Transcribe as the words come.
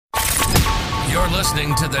You're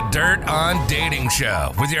listening to the Dirt on Dating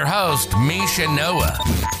Show with your host, Misha Noah.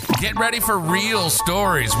 Get ready for real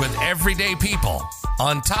stories with everyday people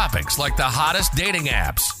on topics like the hottest dating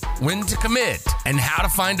apps, when to commit, and how to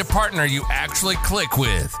find a partner you actually click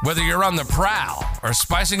with. Whether you're on the prowl or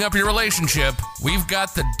spicing up your relationship, we've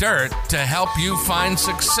got the dirt to help you find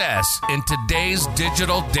success in today's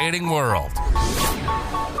digital dating world.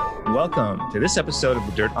 Welcome to this episode of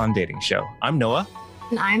the Dirt on Dating Show. I'm Noah.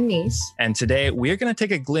 And I'm Nish. And today we're going to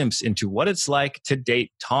take a glimpse into what it's like to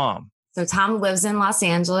date Tom. So Tom lives in Los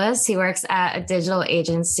Angeles. He works at a digital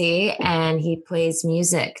agency and he plays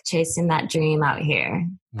music, chasing that dream out here.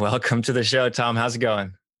 Welcome to the show, Tom. How's it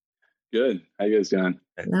going? Good. How you guys doing?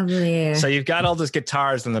 Lovely. So you've got all those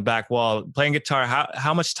guitars on the back wall. Playing guitar,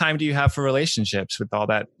 how much time do you have for relationships with all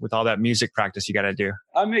that music practice you got to do?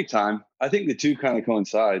 I make time. I think the two kind of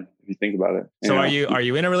coincide if you think about it. So are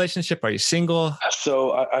you in a relationship? Are you single?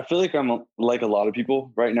 So I feel like I'm like a lot of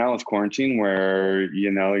people right now with quarantine where,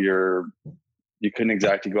 you couldn't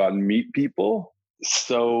exactly go out and meet people.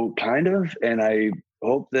 So kind of, and I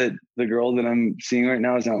hope that the girl that I'm seeing right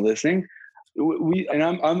now is not listening. I'm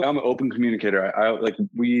an open communicator.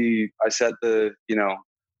 I set the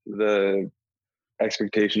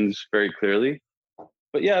expectations very clearly.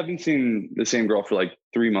 But yeah, I've been seeing the same girl for like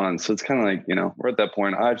 3 months. So it's kind of like, we're at that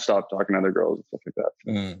point. I've stopped talking to other girls and stuff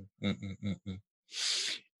like that.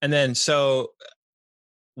 And then, so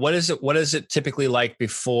what is it typically like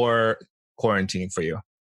before quarantine for you?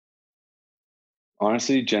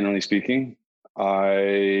 Honestly, generally speaking,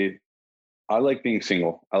 I like being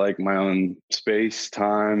single. I like my own space,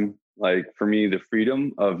 time. Like for me, the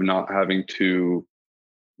freedom of not having to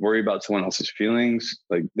worry about someone else's feelings.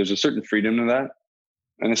 Like there's a certain freedom to that.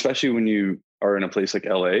 And especially when you are in a place like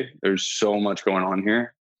LA, there's so much going on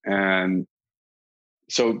here. And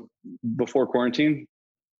so before quarantine,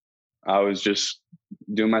 I was just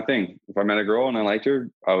doing my thing. If I met a girl and I liked her,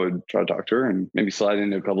 I would try to talk to her and maybe slide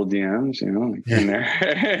into a couple of DMs, in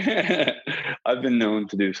there. I've been known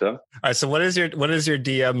to do so. All right. So what does your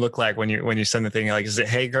DM look like when you send the thing? Like, is it,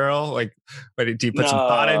 hey girl? Like, do you put some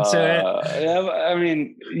thought into it? Yeah, I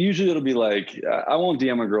mean, usually it'll be like, I won't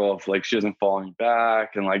DM a girl if like she doesn't follow me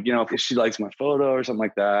back. And like, if she likes my photo or something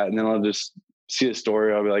like that. And then I'll just see a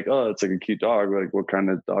story. I'll be like, oh, it's like a cute dog. Like, what kind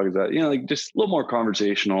of dog is that? Like just a little more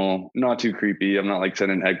conversational, not too creepy. I'm not like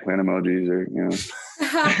sending eggplant emojis or,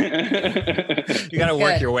 You got to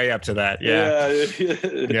work your way up to that. Yeah.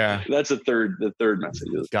 That's the third message.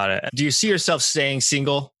 Got it. Do you see yourself staying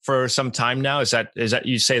single for some time now? Is that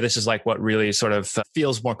you say this is like what really sort of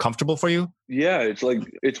feels more comfortable for you? Yeah. It's like,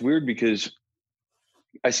 it's weird because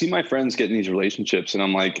I see my friends get in these relationships and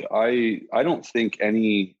I'm like, I don't think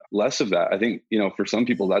any less of that. I think, for some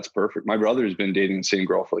people that's perfect. My brother's been dating the same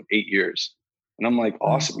girl for like 8 years and I'm like,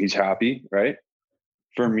 awesome. He's happy. Right.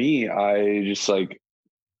 For me, I just like,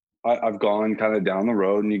 I've gone kind of down the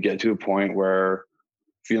road and you get to a point where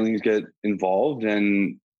feelings get involved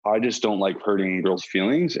and I just don't like hurting girls'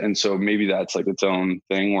 feelings. And so maybe that's like its own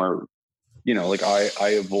thing where, like I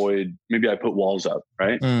avoid, maybe I put walls up.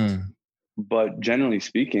 Right. But generally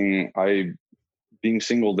speaking, being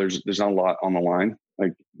single, there's not a lot on the line.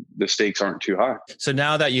 Like the stakes aren't too high. So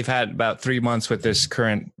now that you've had about 3 months with this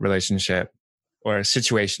current relationship or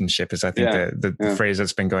situationship is I think the phrase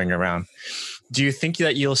that's been going around. Do you think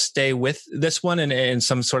that you'll stay with this one in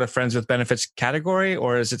some sort of friends with benefits category?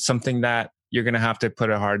 Or is it something that you're going to have to put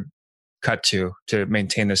a hard cut to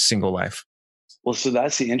maintain this single life? Well, so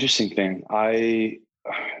that's the interesting thing.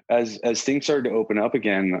 As things started to open up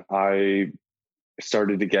again, I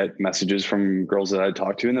started to get messages from girls that I'd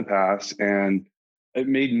talked to in the past, and it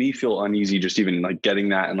made me feel uneasy just even like getting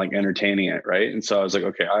that and like entertaining it. Right. And so I was like,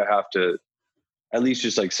 okay, I have to at least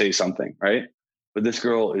just like say something. Right. But this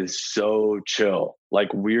girl is so chill,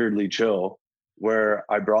 like weirdly chill, where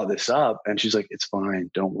I brought this up and she's like, it's fine.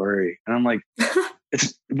 Don't worry. And I'm like,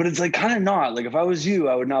 it's like kind of not like if I was you,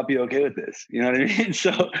 I would not be okay with this. You know what I mean?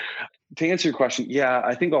 So to answer your question, yeah,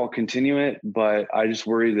 I think I'll continue it, but I just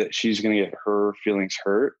worry that she's going to get her feelings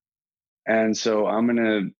hurt. And so I'm going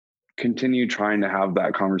to continue trying to have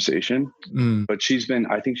that conversation, but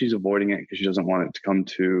I think she's avoiding it because she doesn't want it to come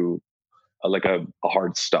to a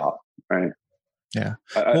hard stop. Right. Yeah.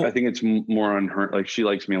 I think it's more on her. Like she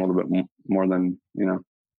likes me a little bit more than,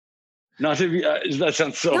 not to be, that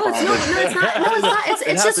sounds so no, it's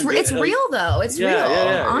not. It's real though. It's real.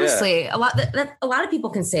 Honestly, a lot of people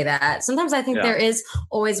can say that. Sometimes I think there is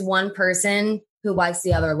always one person who likes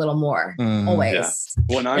the other a little more. Always. Yeah.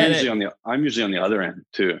 Well, and I'm usually on the other end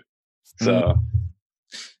too.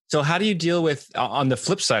 So how do you deal with on the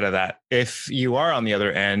flip side of that? If you are on the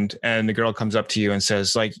other end and the girl comes up to you and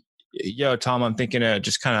says like, yo, Tom, I'm thinking to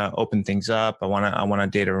just kind of open things up. I want to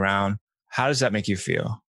date around. How does that make you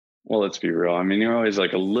feel? Well, let's be real. I mean, you're always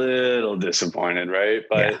like a little disappointed, right?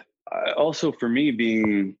 But also for me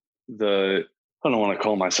being I don't want to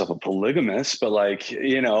call myself a polygamist, but like,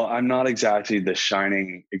 I'm not exactly the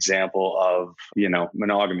shining example of,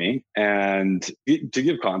 monogamy. And to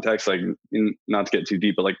give context, like not to get too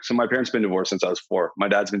deep, but like, so my parents been divorced since I was 4. My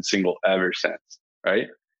dad's been single ever since. Right.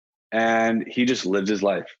 And he just lived his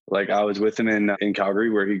life. Like I was with him in Calgary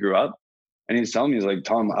where he grew up. And he's telling me, he's like,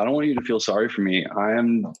 Tom, I don't want you to feel sorry for me. I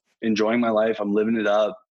am enjoying my life. I'm living it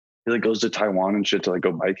up. He like goes to Taiwan and shit to like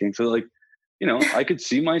go biking. So like, I could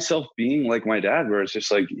see myself being like my dad, where it's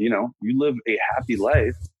just like, you live a happy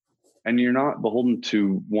life and you're not beholden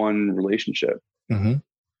to one relationship. Mm-hmm.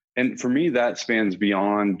 And for me, that spans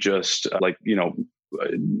beyond just like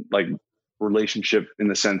relationship in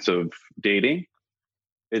the sense of dating.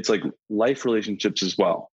 It's like life relationships as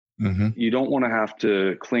well. Mm-hmm. You don't want to have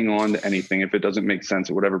to cling on to anything if it doesn't make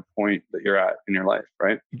sense at whatever point that you're at in your life,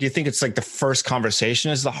 right? Do you think it's like the first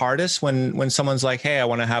conversation is the hardest when someone's like, hey, I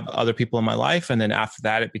want to have other people in my life, and then after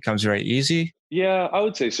that it becomes very easy? Yeah, I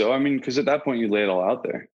would say so. I mean, because at that point you lay it all out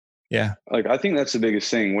there. Yeah. Like, I think that's the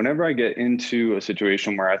biggest thing. Whenever I get into a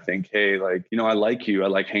situation where I think, hey, like, I like you, I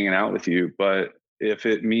like hanging out with you, but if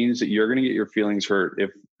it means that you're going to get your feelings hurt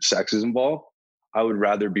if sex is involved, I would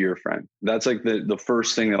rather be your friend. That's like the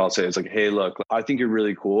first thing that I'll say is like, hey, look, I think you're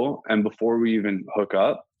really cool. And before we even hook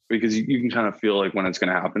up, because you can kind of feel like when it's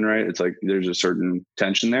going to happen, right? It's like, there's a certain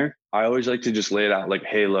tension there. I always like to just lay it out like,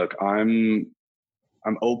 hey, look, I'm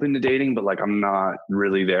open to dating, but like, I'm not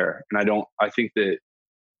really there. And I think that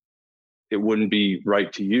it wouldn't be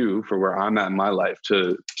right to you for where I'm at in my life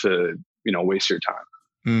to waste your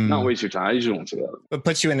time. Not waste your time. I usually won't say that. But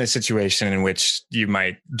puts you in a situation in which you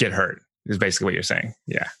might get hurt. Is basically what you're saying.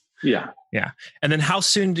 Yeah. Yeah. Yeah. And then how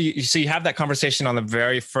soon do you have that conversation on the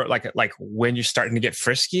very first, like when you're starting to get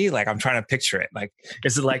frisky? Like I'm trying to picture it. Like,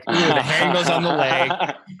 is it like, ooh, the hand goes on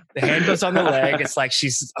the leg. It's like,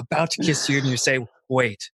 she's about to kiss you and you say,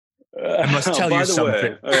 wait, I must tell you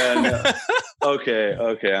something. Okay.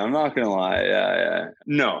 I'm not going to lie. Yeah.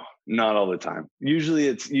 No, not all the time. Usually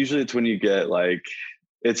it's when you get like,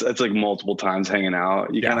 it's like multiple times hanging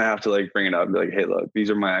out. You kind of have to like bring it up and be like, hey, look,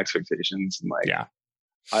 these are my expectations. And like,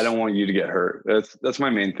 I don't want you to get hurt. That's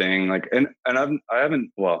my main thing. Like, and I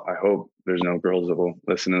haven't, well, I hope there's no girls that will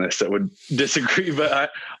listen to this that would disagree,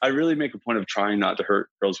 but I really make a point of trying not to hurt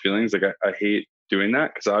girls' feelings. Like I hate doing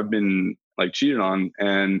that because I've been like cheated on,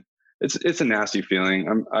 and it's a nasty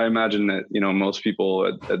feeling. I imagine that, most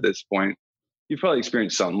people at this point, you've probably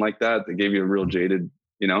experienced something like that gave you a real jaded,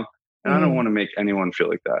 and I don't want to make anyone feel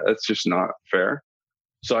like that. That's just not fair.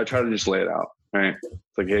 So I try to just lay it out, right?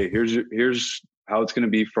 It's like, hey, here's how it's going to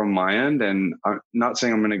be from my end. And I'm not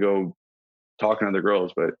saying I'm going to go talking to other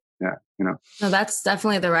girls, but yeah, No, that's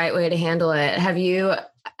definitely the right way to handle it. Have you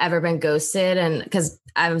ever been ghosted? And because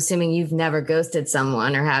I'm assuming you've never ghosted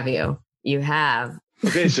someone, or have you? You have.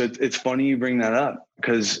 Okay. So it's funny you bring that up,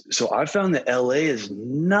 because I found that LA is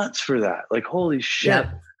nuts for that. Like, holy shit.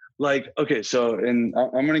 Yep. Like, okay, so, and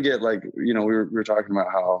I'm going to get like, we were talking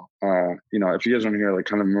about how, if you guys want to hear like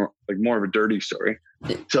kind of more of a dirty story.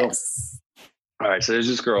 So, yes. All right, so there's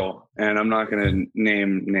this girl, and I'm not going to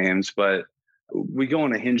name names, but we go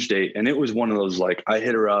on a Hinge date, and it was one of those, like, I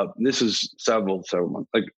hit her up. This is several months,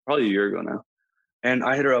 like probably a year ago now. And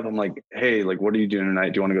I hit her up. I'm like, hey, like, what are you doing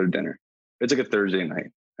tonight? Do you want to go to dinner? It's like a Thursday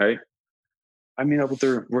night, right? I meet up with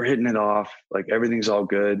her. We're hitting it off. Like, everything's all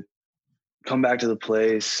good. Come back to the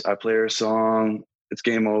place. I play her a song. It's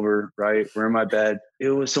game over, right? We're in my bed. It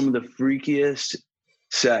was some of the freakiest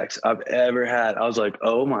sex I've ever had. I was like,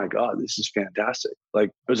 oh my God, this is fantastic. Like,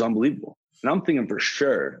 it was unbelievable. And I'm thinking for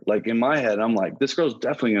sure, like in my head, I'm like, this girl's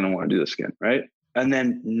definitely going to want to do this again, right? And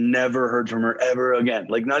then never heard from her ever again.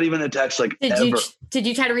 Like, not even a text, like, ever. Did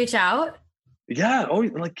you try to reach out? Yeah. Oh,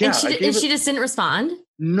 like, yeah. And she just didn't respond?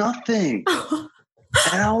 Nothing.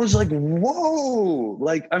 And I was like, whoa,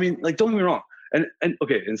 like, I mean, like, don't get me wrong. And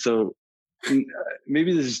okay. And so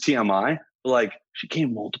maybe this is TMI, but like, she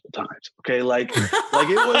came multiple times. Okay. Like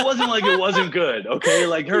it wasn't like it wasn't good. Okay.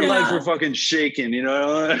 Like her legs were fucking shaking, it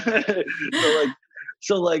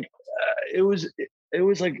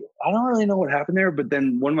was like, I don't really know what happened there. But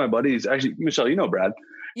then one of my buddies, actually, Michelle, Brad.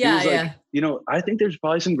 Yeah. Like, I think there's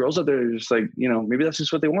probably some girls out there who are just like, maybe that's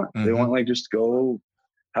just what they want. Mm-hmm. They want like, just go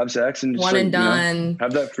have sex and just one and done,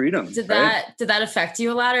 have that freedom. Did that affect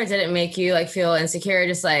you a lot, or did it make you like feel insecure?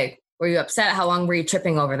 Just like, were you upset? How long were you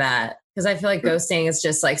tripping over that? Because I feel like ghosting is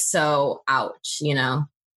just like so ouch,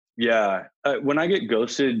 Yeah. When I get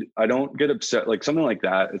ghosted, I don't get upset. Like something like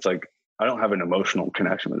that, it's like, I don't have an emotional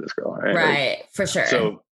connection with this girl. Right. Right. For sure.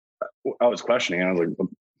 So I was questioning, and I was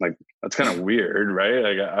like, that's kind of weird, right?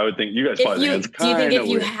 Like I would think you guys probably think it's kind of weird. Do you think if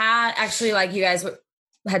you had actually, like, you guys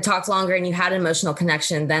had talked longer and you had an emotional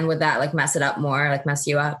connection, then would that like mess it up more, like mess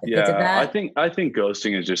you up? Yeah, I think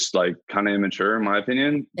ghosting is just like kind of immature in my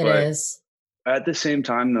opinion. It is. At the same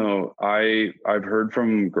time though, I've heard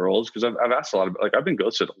from girls, because I've asked a lot of, like, I've been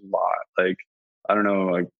ghosted a lot. Like, I don't know,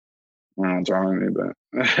 like, I don't know what's wrong with me,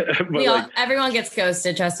 but everyone gets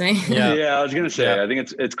ghosted, trust me. Yeah, I was gonna say, I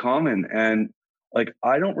think it's common, and like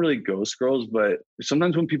I don't really ghost girls, but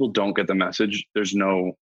sometimes when people don't get the message, there's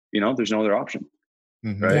no other option.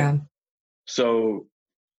 Mm-hmm. Right. Yeah. So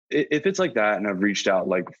if it's like that and I've reached out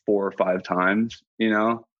like 4 or 5 times,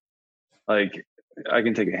 like I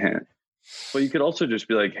can take a hint. But you could also just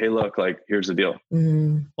be like, hey, look, like, here's the deal.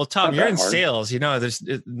 Mm-hmm. Well, Tom, you're in sales, there's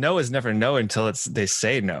no is never no until they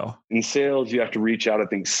say no. In sales, you have to reach out, I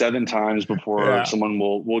think 7 times before someone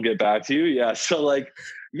will get back to you. Yeah. So like,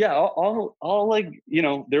 yeah, I'll like,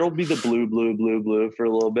 there will be the blue for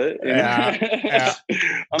a little bit. Yeah.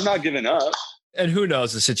 I'm not giving up. And who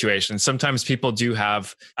knows the situation? Sometimes people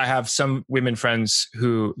I have some women friends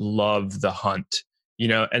who love the hunt,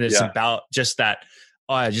 and it's about just that.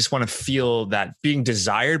 Oh, I just want to feel that being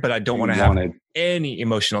desired, but I don't want to have any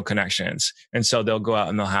emotional connections. And so they'll go out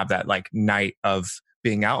and they'll have that like night of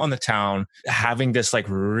being out on the town, having this like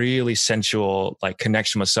really sensual like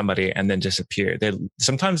connection with somebody, and then disappear.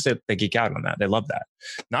 Sometimes they geek out on that. They love that.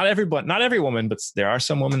 Not every woman, but there are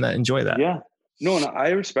some women that enjoy that. Yeah. No, and I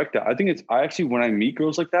respect that. I think I actually, when I meet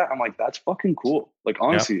girls like that, I'm like, that's fucking cool. Like,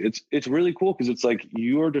 honestly, it's really cool, because it's like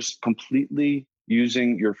you are just completely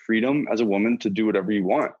using your freedom as a woman to do whatever you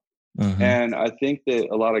want. Mm-hmm. And I think that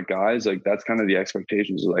a lot of guys, like, that's kind of the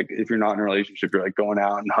expectations. Like, if you're not in a relationship, you're like going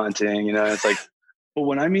out and hunting, it's like, but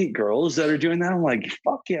when I meet girls that are doing that, I'm like,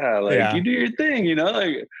 fuck yeah. Like, you do your thing,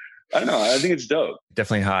 like, I don't know. I think it's dope.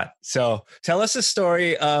 Definitely hot. So tell us a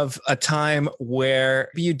story of a time where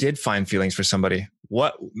you did find feelings for somebody.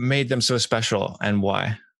 What made them so special and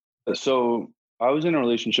why? So I was in a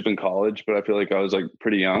relationship in college, but I feel like I was like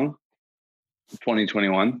pretty young,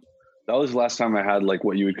 2021. That was the last time I had like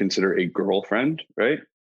what you would consider a girlfriend, right?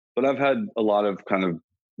 But I've had a lot of kind of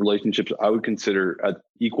relationships I would consider at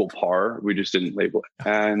equal par. We just didn't label it.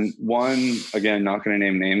 And one, again, not going to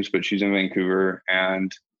name names, but she's in Vancouver,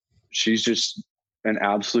 and she's just an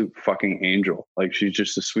absolute fucking angel. Like, she's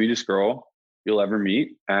just the sweetest girl you'll ever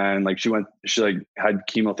meet. And like, she like had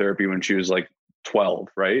chemotherapy when she was like 12,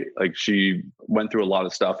 right? Like, she went through a lot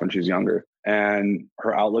of stuff when she was younger, and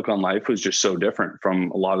her outlook on life was just so different from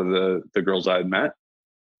a lot of the girls I had met.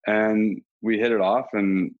 And we hit it off.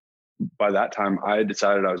 And by that time I had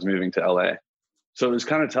decided I was moving to LA. So it was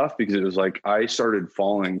kind of tough, because it was like, I started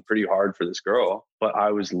falling pretty hard for this girl, but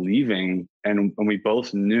I was leaving, and we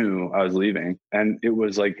both knew I was leaving. And it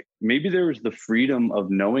was like, maybe there was the freedom of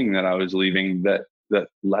knowing that I was leaving that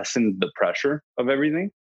lessened the pressure of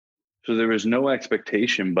everything. So there was no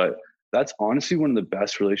expectation, but that's honestly one of the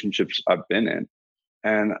best relationships I've been in.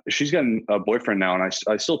 And she's got a boyfriend now, and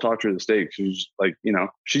I still talk to her this day. She's like,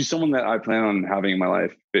 she's someone that I plan on having in my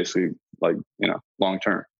life, basically, like, long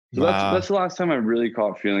term. So that's the last time I really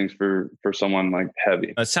caught feelings for someone like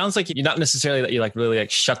heavy. It sounds like you're not necessarily that you like really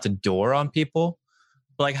like shut the door on people,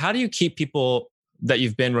 but like, how do you keep people that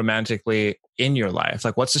you've been romantically in your life?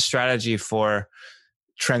 Like, what's the strategy for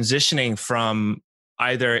transitioning from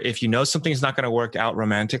either, if something's not going to work out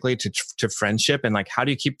romantically, to friendship? And like, how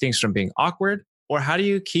do you keep things from being awkward? Or how do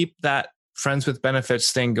you keep that friends with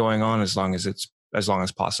benefits thing going on as long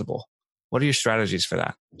as possible? What are your strategies for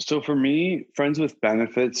that? So for me, friends with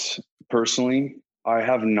benefits, personally, I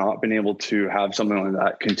have not been able to have something like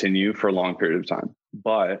that continue for a long period of time.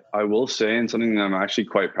 But I will say, and something that I'm actually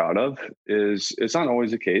quite proud of, is it's not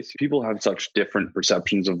always the case. People have such different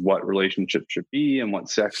perceptions of what relationships should be and what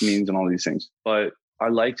sex means and all these things. But I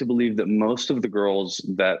like to believe that most of the girls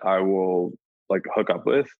that I will like hook up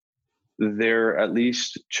with, they're at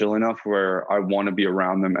least chill enough where I want to be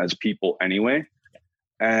around them as people anyway.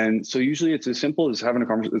 And so usually it's as simple as having a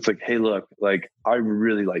conversation. It's like, hey, look, like, I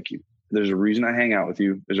really like you. There's a reason I hang out with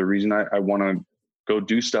you. There's a reason I want to go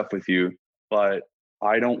do stuff with you, but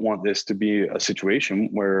I don't want this to be a situation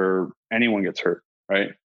where anyone gets hurt.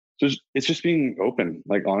 Right. So it's just being open.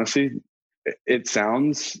 Like, honestly, it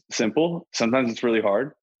sounds simple. Sometimes it's really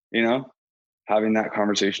hard, having that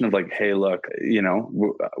conversation of like, hey, look,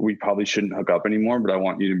 we probably shouldn't hook up anymore, but I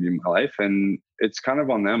want you to be in my life. And it's kind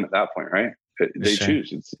of on them at that point, right? They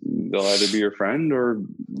choose. They'll either be your friend or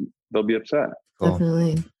they'll be upset. Cool.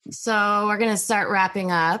 Definitely. So we're going to start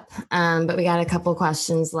wrapping up, but we got a couple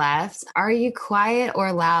questions left. Are you quiet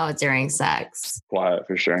or loud during sex? Quiet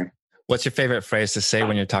for sure. What's your favorite phrase to say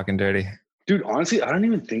when you're talking dirty? Dude, honestly, I don't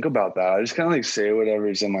even think about that. I just kind of like say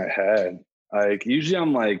whatever's in my head. Like usually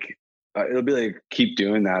I'm like, it'll be like, keep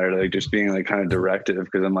doing that, or like just being like kind of directive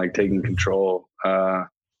because I'm like taking control.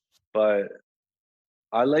 But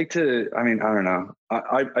I like to, I mean, I don't know.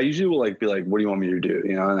 I usually will like be like, what do you want me to do?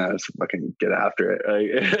 You know, and I just fucking get after it.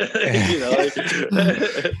 You know,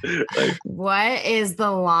 like, what is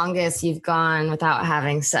the longest you've gone without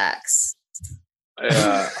having sex?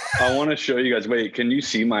 I want to show you guys. Wait, can you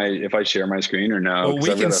see if I share my screen or no? Well,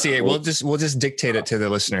 we can see it. We'll just dictate it to the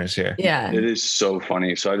listeners here. Yeah. It is so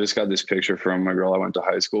funny. So I just got this picture from a girl I went to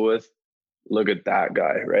high school with. Look at that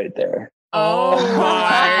guy right there. Oh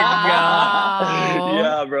my God.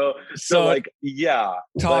 Yeah, bro. So like, yeah.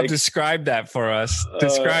 Tom, like, describe that for us.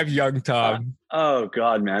 Describe young Tom. Oh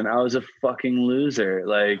God, man. I was a fucking loser.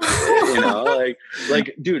 Like, you know,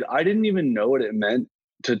 like, dude, I didn't even know what it meant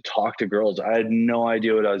to talk to girls. I had no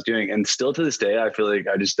idea what I was doing. And still to this day, I feel like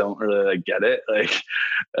I just don't really like get it. Like,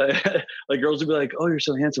 like girls would be like, oh, you're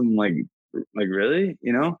so handsome. I'm like really,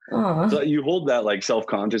 you know? So you hold that like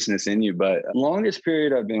self-consciousness in you, but longest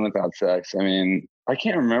period I've been without sex. I mean, I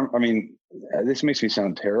can't remember. I mean, this makes me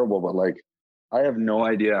sound terrible, but like, I have no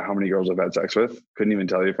idea how many girls I've had sex with. Couldn't even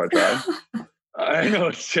tell you if I tried. I know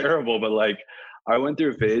it's terrible, but like, I went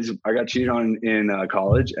through a phase. I got cheated on in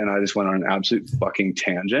college, and I just went on an absolute fucking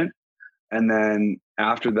tangent. And then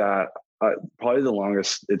after that, probably the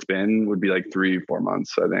longest it's been would be like 3-4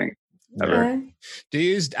 months, I think. Ever. Okay. Do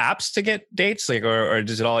you use apps to get dates, like, or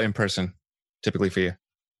is it all in person typically for you?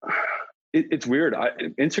 It's weird.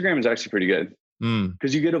 Instagram is actually pretty good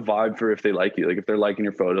because you get a vibe for if they like you. Like if they're liking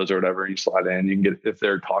your photos or whatever, and you slide in, you can get, if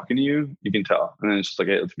they're talking to you, you can tell. And then it's just like,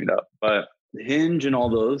 hey, let's meet up. But Hinge and all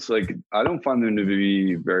those, like, I don't find them to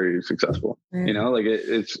be very successful. You know, like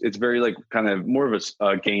it's very like kind of more of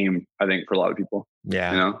a game, I think, for a lot of people.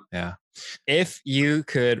 Yeah. You know? Yeah. If you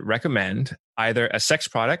could recommend either a sex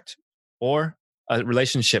product or a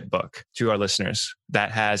relationship book to our listeners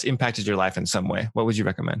that has impacted your life in some way, what would you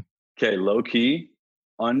recommend? Okay. Low key,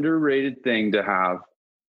 underrated thing to have: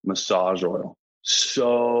 massage oil.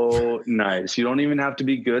 So nice. You don't even have to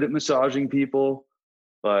be good at massaging people,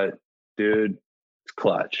 but dude, it's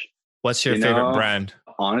clutch. What's your favorite brand?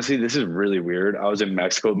 Honestly, this is really weird. I was in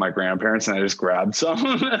Mexico with my grandparents and I just grabbed some.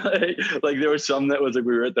 like there was some that was like,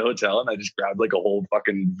 we were at the hotel and I just grabbed like a whole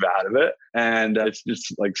fucking vat of it. And it's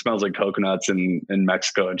just like smells like coconuts in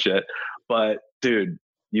Mexico and shit. But dude,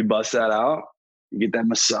 you bust that out, you get that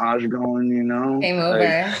massage going, you know? Game over.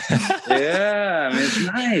 Yeah. I mean, it's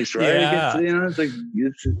nice, right? Yeah. It gets, you know, it's like,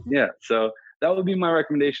 yeah. So that would be my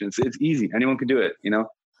recommendation. It's easy. Anyone can do it, you know?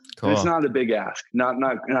 Cool. It's not a big ask, not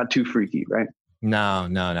too freaky, right? No,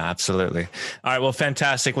 absolutely. All right. Well,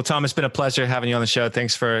 fantastic. Well, Tom, it's been a pleasure having you on the show.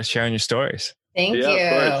 Thanks for sharing your stories. Thank you.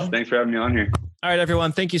 Of course. Thanks for having me on here. All right,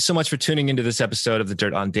 everyone. Thank you so much for tuning into this episode of the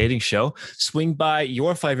Dirt on Dating Show. Swing by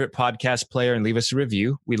your favorite podcast player and leave us a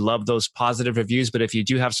review. We love those positive reviews, but if you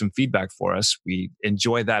do have some feedback for us, we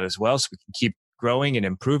enjoy that as well, so we can keep growing and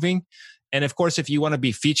improving. And of course, if you want to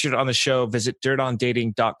be featured on the show, visit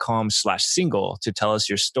dirtondating.com/single to tell us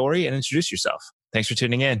your story and introduce yourself. Thanks for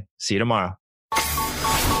tuning in. See you tomorrow.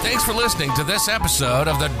 Thanks for listening to this episode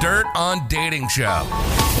of the Dirt on Dating Show.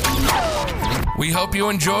 We hope you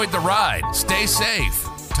enjoyed the ride. Stay safe,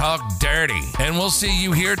 talk dirty, and we'll see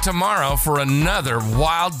you here tomorrow for another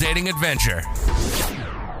wild dating adventure.